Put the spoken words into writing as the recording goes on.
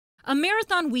A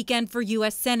marathon weekend for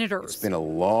U.S. senators. It's been a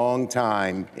long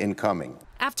time in coming.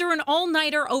 After an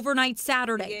all-nighter overnight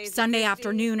Saturday, Sunday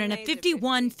afternoon, and a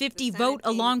 51-50 vote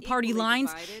along party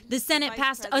lines, the Senate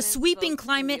passed a sweeping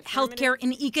climate, healthcare,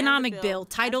 and economic bill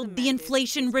titled the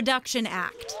Inflation Reduction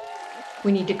Act.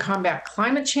 We need to combat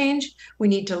climate change. We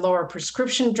need to lower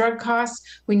prescription drug costs.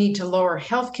 We need to lower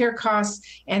healthcare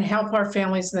costs and help our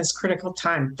families in this critical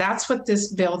time. That's what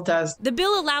this bill does. The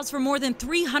bill allows for more than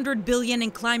 $300 billion in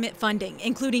climate funding,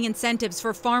 including incentives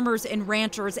for farmers and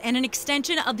ranchers and an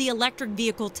extension of the electric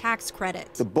vehicle tax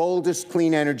credit. The boldest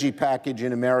clean energy package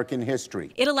in American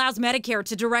history. It allows Medicare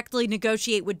to directly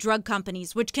negotiate with drug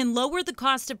companies, which can lower the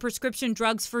cost of prescription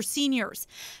drugs for seniors.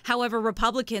 However,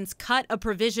 Republicans cut a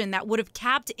provision that would have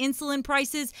capped insulin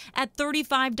prices at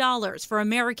 $35 for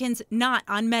Americans not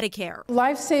on Medicare.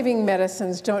 Life-saving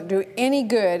medicines don't do any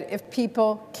good if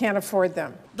people can't afford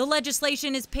them. The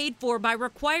legislation is paid for by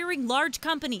requiring large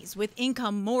companies with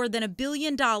income more than $1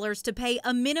 billion to pay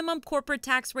a minimum corporate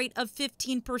tax rate of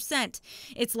 15%.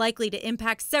 It's likely to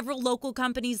impact several local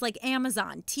companies like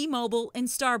Amazon, T-Mobile, and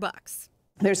Starbucks.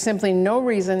 There's simply no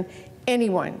reason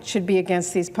anyone should be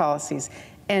against these policies,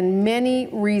 and many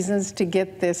reasons to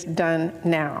get this done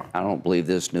now. I don't believe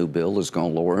this new bill is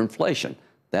going to lower inflation.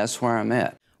 That's where I'm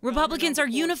at. Republicans are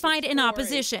unified in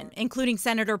opposition, including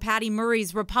Senator Patty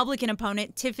Murray's Republican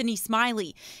opponent, Tiffany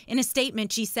Smiley. In a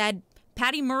statement, she said,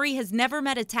 Patty Murray has never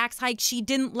met a tax hike she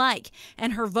didn't like,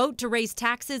 and her vote to raise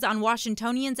taxes on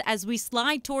Washingtonians as we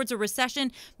slide towards a recession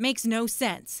makes no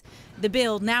sense. The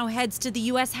bill now heads to the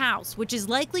U.S. House, which is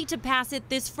likely to pass it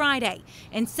this Friday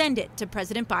and send it to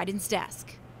President Biden's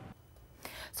desk.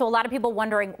 So a lot of people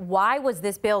wondering, why was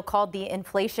this bill called the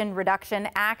Inflation Reduction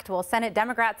Act? Well, Senate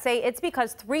Democrats say it's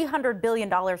because $300 billion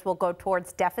will go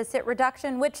towards deficit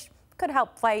reduction, which could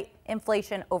help fight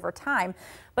inflation over time.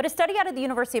 But a study out of the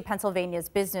University of Pennsylvania's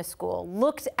Business School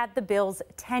looked at the bill's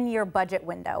 10-year budget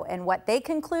window, and what they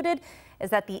concluded is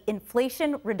that the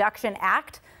Inflation Reduction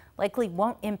Act likely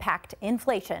won't impact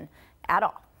inflation at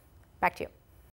all. Back to you.